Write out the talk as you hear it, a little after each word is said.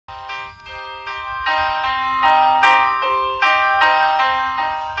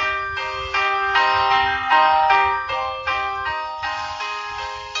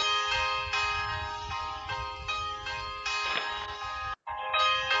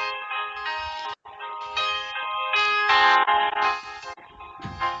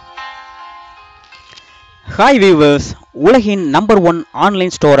Hi viewers, உலகின் number 1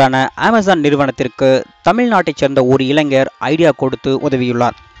 online ஸ்டோரான Amazon நிறுவனத்திற்கு தமிழ்நாட்டைச் சேர்ந்த ஒரு இளைஞர் ஐடியா கொடுத்து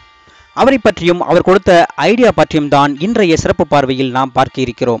உதவியுள்ளார். அவரை பற்றியும் அவர் கொடுத்த ஐடியா பற்றியும் தான் இன்றைய சிறப்பு பார்வையில் நாம் பார்க்க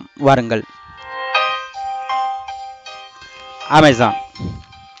இருக்கிறோம். வாருங்கள். அமேசான்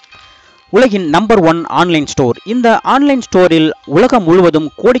உலகின் நம்பர் 1 ஆன்லைன் ஸ்டோர். இந்த ஆன்லைன் ஸ்டோரில் உலகம் முழுவதும்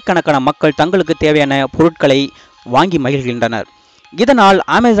கோடிக்கணக்கான மக்கள் தங்களுக்கு தேவையான பொருட்களை வாங்கி மகிழ்கின்றனர். இதனால்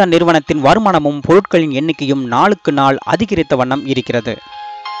அமேசான் நிறுவனத்தின் வருமானமும் பொருட்களின் எண்ணிக்கையும் நாளுக்கு நாள் அதிகரித்த வண்ணம் இருக்கிறது.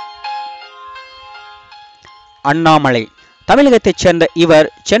 அண்ணாமலை தமிழகத்தைச் சேர்ந்த இவர்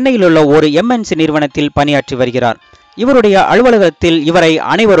சென்னையில் உள்ள ஒரு MNC நிறுவனத்தில் பணியாற்றி வருகிறார். இவருடைய அலுவலகத்தில் இவரை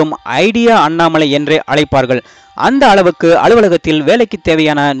அனைவரும் ஐடியா அண்ணாமலை என்றே அழைப்பார்கள். அந்த அளவுக்கு அலுவலகத்தில் வேலைக்கு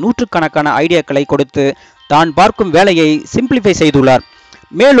தேவையான நூற்றுக்கணக்கான ஐடியாக்களை கொடுத்து தான் பார்க்கும் வேலையை சிம்பிளிஃபை செய்துள்ளார்.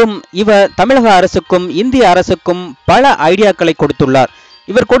 மேலும் இவர் தமிழக அரசுக்கும் இந்திய அரசுக்கும் பல ஐடியாக்களை கொடுத்துள்ளார்.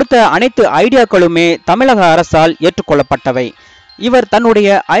 இவர் கொடுத்த அனைத்து ஐடியாக்களுமே தமிழக அரசால் ஏற்றுக்கொள்ளப்பட்டவை. இவர்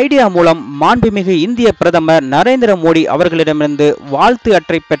தன்னுடைய ஐடியா மூலம் மாண்புமிகு இந்திய பிரதமர் நரேந்திர மோடி அவர்களிடமிருந்து வாழ்த்து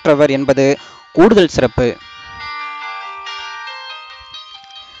அட்டை பெற்றவர் என்பது கூடுதல் சிறப்பு.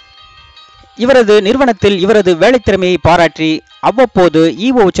 இவரது நிறுவனத்தில் இவரது வேலை திறமையை பாராட்டி அவ்வப்போது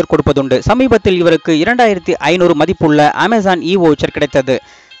வவுச்சர் கொடுப்பதுண்டு. சமீபத்தில் இவருக்கு 2500 மதிப்புள்ள அமேசான் வவுச்சர் கிடைத்தது.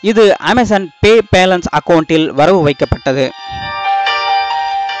 இது அமேசான் பே பேலன்ஸ் அக்கவுண்டில் வரவு வைக்கப்பட்டது.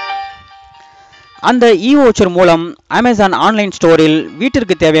 அந்த வவுச்சர் மூலம் அமேசான் ஆன்லைன் ஸ்டோரில்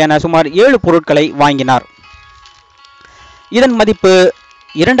வீட்டிற்கு தேவையான சுமார் 7 பொருட்களை வாங்கினார். இதன் மதிப்பு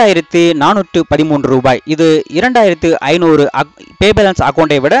 2413 ரூபாய். இது 2500 பே பேலன்ஸ்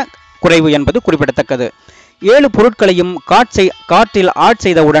அக்கவுண்டை விட குறைவு என்பது குறிப்பிடத்தக்கது. 7 பொருட்களையும் கார்ட்டில் ஆட்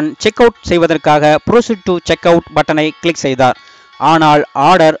செய்தவுடன் செக் அவுட் செய்வதற்காக ப்ரோசீட் டு செக் அவுட் பட்டனை கிளிக் செய்தார். ஆனால்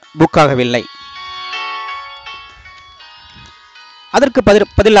ஆர்டர் புக் ஆகவில்லை. அதற்கு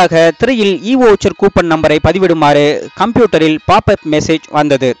பதிலாக திரையில் வவுச்சர் கூப்பன் நம்பரை பதிவிடுமாறு கம்ப்யூட்டரில் பாப்அப் மெசேஜ்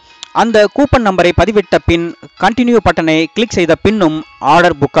வந்தது. அந்த கூப்பன் நம்பரை பதிவிட்ட பின் கண்டினியூ பட்டனை கிளிக் செய்த பின்னும்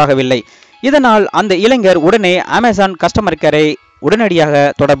ஆர்டர் புக் ஆகவில்லை. இதனால் அந்த இளைஞர் உடனே அமேசான் கஸ்டமர் கேரை உடனடியாக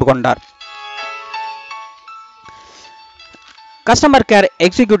தொடர்பு கொண்டார். கஸ்டமர் கேர்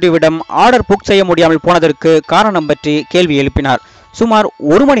எக்ஸிக்யூட்டிவிடம் ஆர்டர் புக் செய்ய முடியாமல் போனதற்கு காரணம் பற்றி கேள்வி எழுப்பினார். சுமார்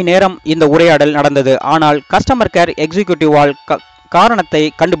 1 மணி நேரம் இந்த உரையாடல் நடந்தது. ஆனால் கஸ்டமர் கேர் எக்ஸிக்யூட்டிவால் காரணத்தை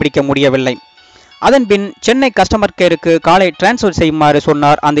கண்டுபிடிக்க முடியவில்லை. அதன்பின் சென்னை கஸ்டமர் கேருக்கு காலை டிரான்ஸ்ஃபர் செய்யுமாறு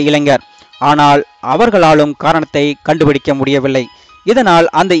சொன்னார் அந்த இளைஞர். ஆனால் அவர்களாலும் காரணத்தை கண்டுபிடிக்க முடியவில்லை. இதனால்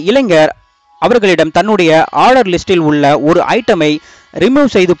அந்த இளைஞர் அவர்களிடம் தன்னுடைய ஆர்டர் லிஸ்டில் உள்ள ஒரு ஐட்டமை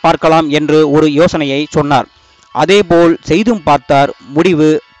ரிமூவ் செய்து பார்க்கலாம் என்று ஒரு யோசனையை சொன்னார். அதேபோல் செய்தும் பார்த்தார். முடிவு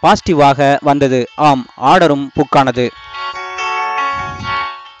பாசிட்டிவாக வந்தது. ஆம், ஆர்டரும் புக்கானது.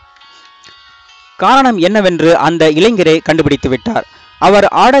 காரணம் என்னவென்று அந்த இளைஞரை கண்டுபிடித்து விட்டார். அவர்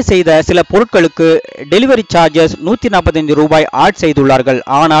ஆர்டர் செய்த சில பொருட்களுக்கு டெலிவரி சார்ஜஸ் 145 ரூபாய் ஆட் செய்துள்ளார்கள்.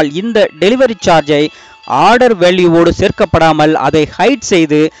 ஆனால் இந்த டெலிவரி சார்ஜை ஆர்டர் வேல்யூவோடு சேர்க்கப்படாமல் அதை ஹைட்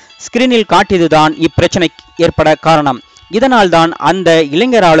செய்து ஸ்கிரீனில் காட்டியதுதான் இப்பிரச்சனை ஏற்பட காரணம். இதனால் தான் அந்த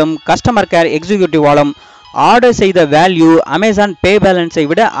இளைஞராலும் கஸ்டமர் கேர் எக்ஸிக்யூட்டிவாலும் ஆர்டர் செய்த வேல்யூ அமேசான் பே பேலன்ஸை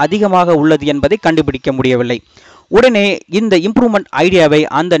விட அதிகமாக உள்ளது என்பதை கண்டுபிடிக்க முடியவில்லை. உடனே இந்த இம்ப்ரூவ்மெண்ட் ஐடியாவை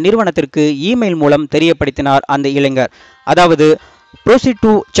அந்த நிறுவனத்திற்கு இமெயில் மூலம் தெரியப்படுத்தினார் அந்த இளைஞர். அதாவது ப்ரோசீட்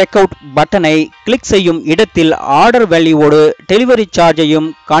டு செக் அவுட் பட்டனை கிளிக் செய்யும் இடத்தில் ஆர்டர் வேல்யூவோடு டெலிவரி சார்ஜையும்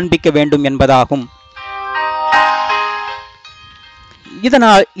காண்பிக்க வேண்டும் என்பதாகும்.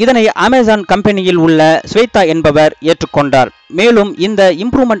 இதனை அமேசான் கம்பெனியில் உள்ள ஸ்வேதா என்பவர் ஏற்றுக்கொண்டார். மேலும் இந்த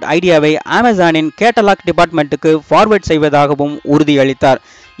இம்ப்ரூவ்மெண்ட் ஐடியாவை அமேசானின் கேட்டலாக் டிபார்ட்மெண்ட்டுக்கு ஃபார்வர்ட் செய்வதாகவும் உறுதியளித்தார்.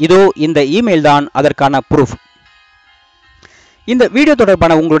 இதோ இந்த இமெயில் தான் அதற்கான ப்ரூஃப். இந்த வீடியோ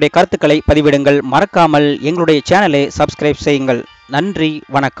தொடர்பான உங்களுடைய கருத்துக்களை பதிவிடுங்கள். மறக்காமல் எங்களுடைய சேனலை சப்ஸ்கிரைப் செய்யுங்கள். நன்றி,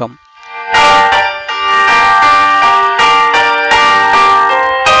 வணக்கம்.